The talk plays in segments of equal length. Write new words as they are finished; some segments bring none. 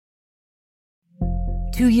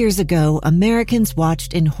2 years ago, Americans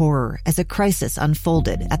watched in horror as a crisis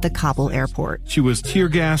unfolded at the Kabul airport. She was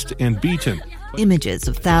tear-gassed and beaten. Images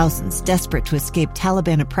of thousands desperate to escape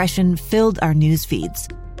Taliban oppression filled our news feeds.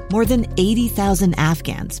 More than 80,000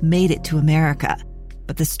 Afghans made it to America.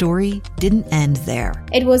 But the story didn't end there.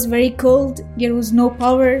 It was very cold. There was no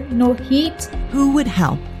power, no heat. Who would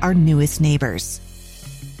help our newest neighbors?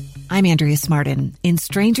 I'm Andrea Smartin. In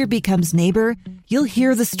Stranger Becomes Neighbor, you'll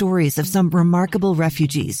hear the stories of some remarkable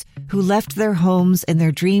refugees who left their homes and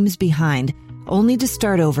their dreams behind, only to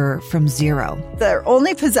start over from zero. Their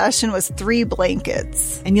only possession was 3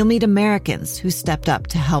 blankets. And you'll meet Americans who stepped up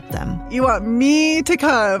to help them. You want me to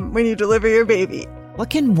come when you deliver your baby. What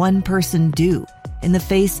can one person do in the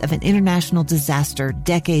face of an international disaster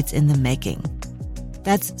decades in the making?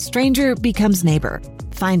 That's Stranger Becomes Neighbor.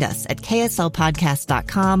 Find us at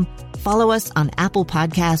kslpodcast.com. Follow us on Apple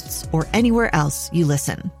Podcasts or anywhere else you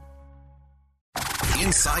listen.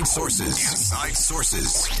 Inside Sources. Inside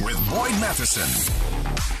Sources with Boyd Matheson.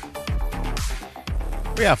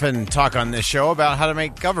 We often talk on this show about how to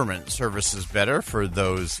make government services better for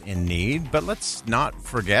those in need, but let's not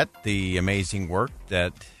forget the amazing work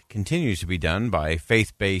that continues to be done by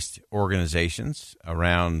faith-based organizations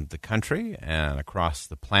around the country and across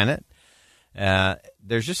the planet.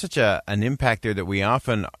 There's just such an impact there that we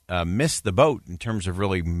often miss the boat in terms of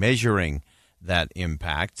really measuring that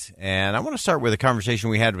impact. And I want to start with a conversation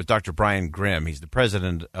we had with Dr. Brian Grimm. He's the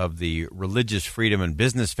president of the Religious Freedom and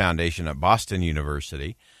Business Foundation at Boston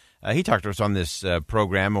University. He talked to us on this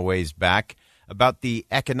program a ways back about the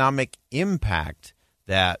economic impact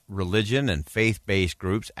that religion and faith-based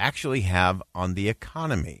groups actually have on the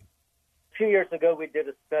economy. A few years ago, we did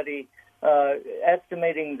a study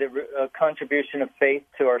estimating the contribution of faith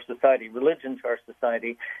to our society, religion to our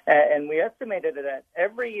society, and we estimated it at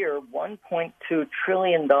every year $1.2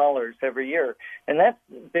 trillion every year, and that's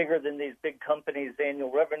bigger than these big companies'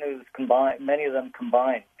 annual revenues combined, many of them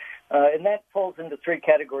combined. And that falls into 3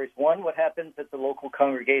 categories. One, what happens at the local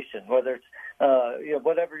congregation, whether it's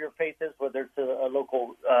whatever your faith is, whether it's a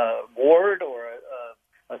local ward or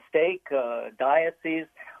a stake, diocese,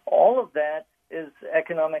 all of that is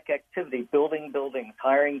economic activity, building buildings,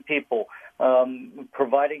 hiring people,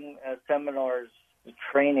 providing seminars,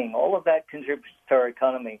 training. All of that contributes to our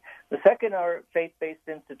economy. The second are faith-based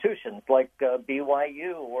institutions like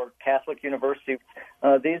BYU or Catholic University.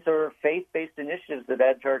 These are faith-based initiatives that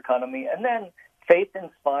add to our economy. And then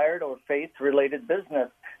faith-inspired or faith-related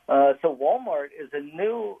business. So Walmart is a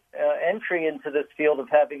new entry into this field of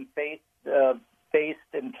having faith-based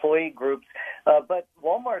employee groups. But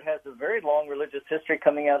Walmart has a very long religious history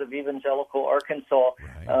coming out of evangelical Arkansas,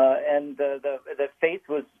 and the faith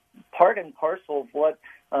was part and parcel of what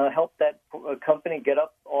helped that company get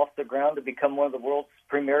up off the ground to become one of the world's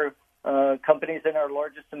premier companies and our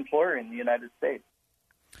largest employer in the United States.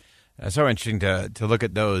 So interesting to look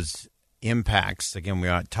at those impacts. Again, we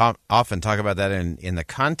often talk about that in the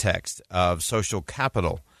context of social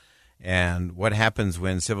capital and what happens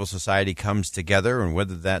when civil society comes together, and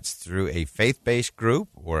whether that's through a faith-based group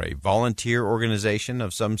or a volunteer organization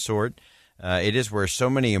of some sort. It is where so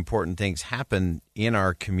many important things happen in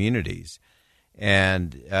our communities.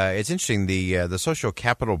 And it's interesting, the Social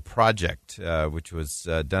Capital Project, which was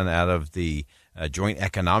done out of the Joint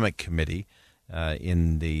Economic Committee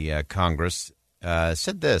in the Congress,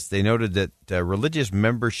 said this. They noted that religious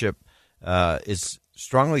membership is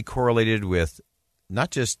strongly correlated with not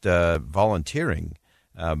just volunteering,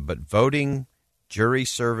 but voting, jury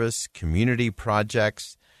service, community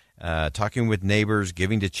projects, talking with neighbors,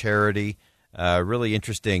 giving to charity. Really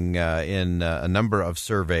interesting in a number of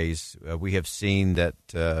surveys. We have seen that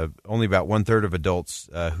only about 1/3 of adults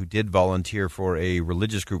who did volunteer for a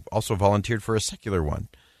religious group also volunteered for a secular one.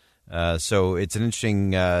 So it's an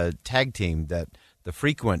interesting tag team that the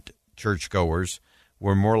frequent churchgoers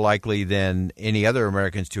were more likely than any other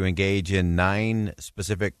Americans to engage in 9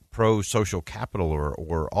 specific pro-social capital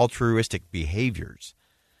or altruistic behaviors,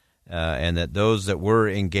 and that those that were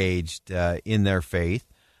engaged in their faith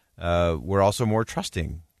were also more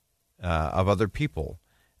trusting of other people.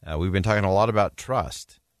 We've been talking a lot about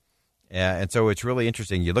trust, and so it's really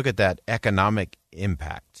interesting. You look at that economic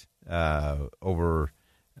impact over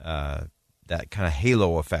that kind of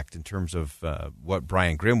halo effect in terms of what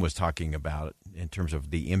Brian Grimm was talking about in terms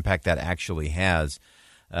of the impact that actually has.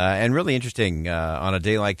 And really interesting, on a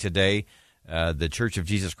day like today, the Church of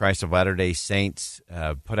Jesus Christ of Latter-day Saints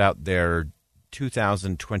put out their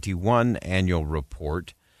 2021 annual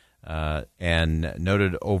report and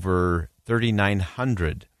noted over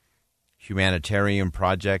 3,900 humanitarian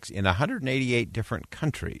projects in 188 different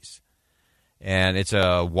countries. And it's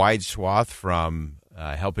a wide swath from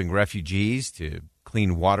helping refugees, to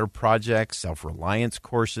clean water projects, self-reliance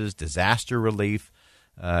courses, disaster relief.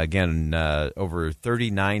 Over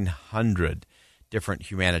 3,900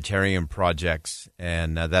 different humanitarian projects,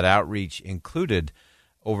 and that outreach included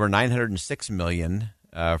over $906 million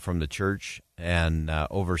from the church and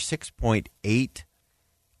over 6.8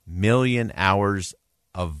 million hours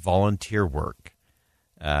of volunteer work.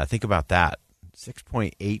 Think about that.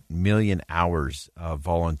 6.8 million hours of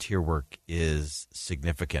volunteer work is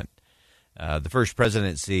significant. The First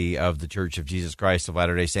Presidency of the Church of Jesus Christ of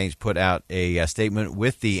Latter-day Saints put out a statement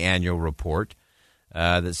with the annual report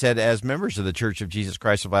that said, as members of the Church of Jesus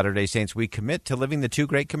Christ of Latter-day Saints, we commit to living the two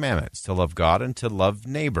great commandments, to love God and to love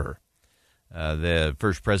neighbor. The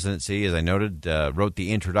First Presidency, as I noted, wrote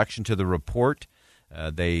the introduction to the report.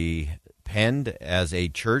 They penned, as a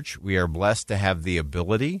church, we are blessed to have the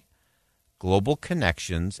ability, global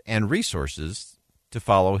connections, and resources to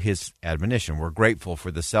follow his admonition. We're grateful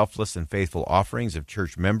for the selfless and faithful offerings of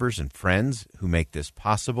church members and friends who make this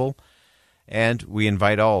possible, and we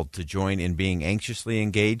invite all to join in being anxiously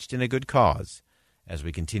engaged in a good cause as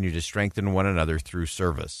we continue to strengthen one another through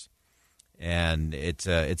service. And it's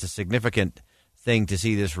a significant thing to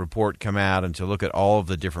see this report come out and to look at all of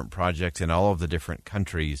the different projects in all of the different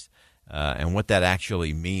countries and what that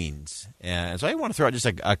actually means. And so I want to throw out just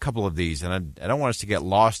a couple of these, and I don't want us to get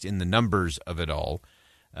lost in the numbers of it all,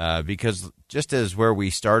 because just as where we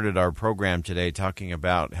started our program today talking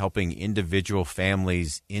about helping individual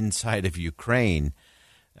families inside of Ukraine,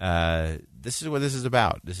 this is what this is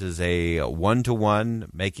about. This is a one-to-one,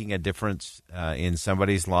 making a difference in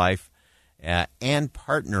somebody's life and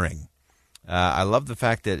partnering. I love the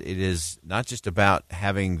fact that it is not just about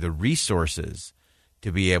having the resources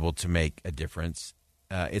to be able to make a difference.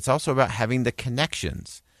 It's also about having the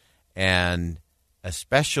connections. And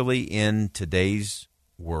especially in today's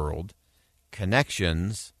world,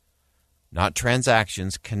 connections, not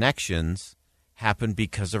transactions, connections happen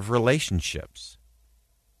because of relationships.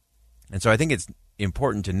 And so I think it's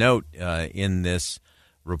important to note in this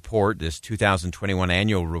report, this 2021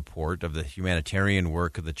 annual report of the humanitarian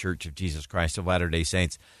work of the Church of Jesus Christ of Latter-day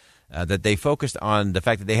Saints, that they focused on the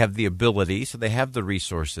fact that they have the ability, so they have the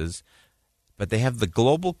resources, but they have the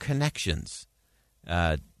global connections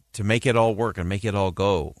to make it all work and make it all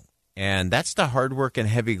go. And that's the hard work and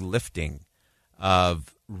heavy lifting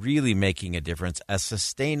of really making a difference, a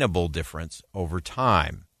sustainable difference over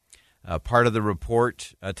time. Part of the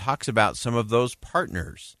report talks about some of those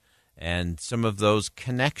partners and some of those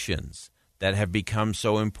connections that have become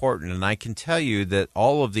so important. And I can tell you that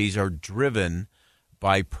all of these are driven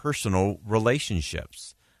by personal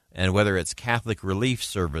relationships. And whether it's Catholic Relief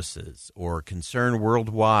Services or Concern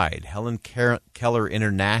Worldwide, Helen Keller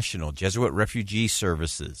International, Jesuit Refugee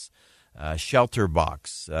Services, Shelter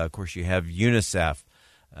Box, of course you have UNICEF,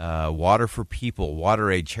 Water for People,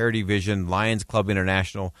 WaterAid, Charity Vision, Lions Club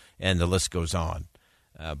International, and the list goes on.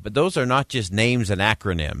 But those are not just names and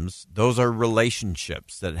acronyms. Those are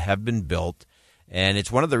relationships that have been built. And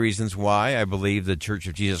it's one of the reasons why I believe the Church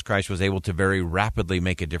of Jesus Christ was able to very rapidly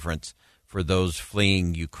make a difference for those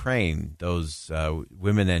fleeing Ukraine, those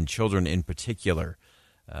women and children in particular,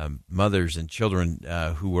 mothers and children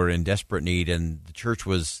who were in desperate need. And the church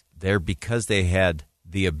was there because they had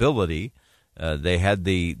the ability, they had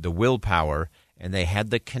the willpower, and they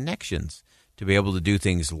had the connections to be able to do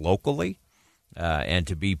things locally and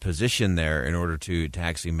to be positioned there in order to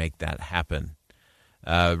actually make that happen.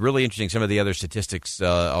 Really interesting. Some of the other statistics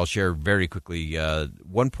I'll share very quickly.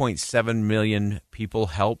 1.7 million people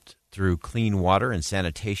helped through clean water and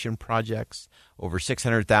sanitation projects. Over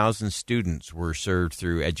 600,000 students were served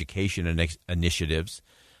through education initiatives.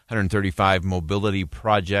 135 mobility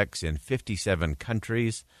projects in 57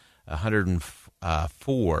 countries.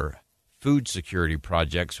 104 food security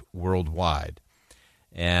projects worldwide.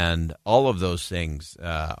 And all of those things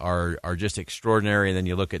are just extraordinary. And then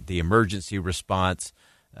you look at the emergency response.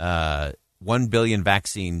 1 billion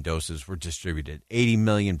vaccine doses were distributed, 80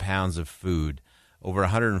 million pounds of food, over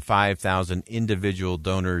 105,000 individual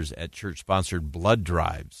donors at church-sponsored blood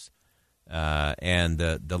drives. And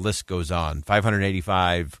the list goes on.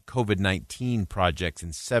 585 COVID-19 projects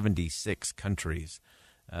in 76 countries.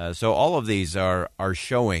 So all of these are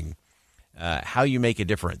showing how you make a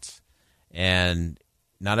difference. And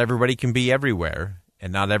not everybody can be everywhere,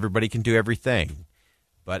 and not everybody can do everything,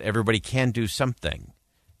 but everybody can do something.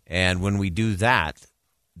 And when we do that,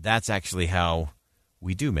 that's actually how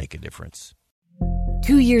we do make a difference.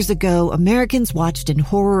 2 years ago, Americans watched in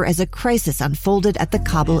horror as a crisis unfolded at the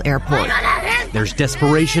Kabul airport. There's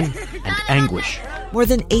desperation and anguish. More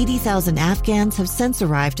than 80,000 Afghans have since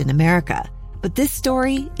arrived in America, but this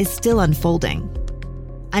story is still unfolding.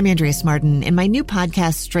 I'm Andrea Smartin. In my new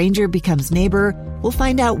podcast, Stranger Becomes Neighbor, we'll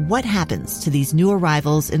find out what happens to these new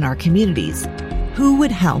arrivals in our communities. Who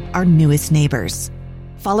would help our newest neighbors?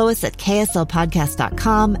 Follow us at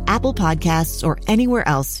kslpodcast.com, Apple Podcasts, or anywhere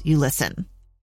else you listen.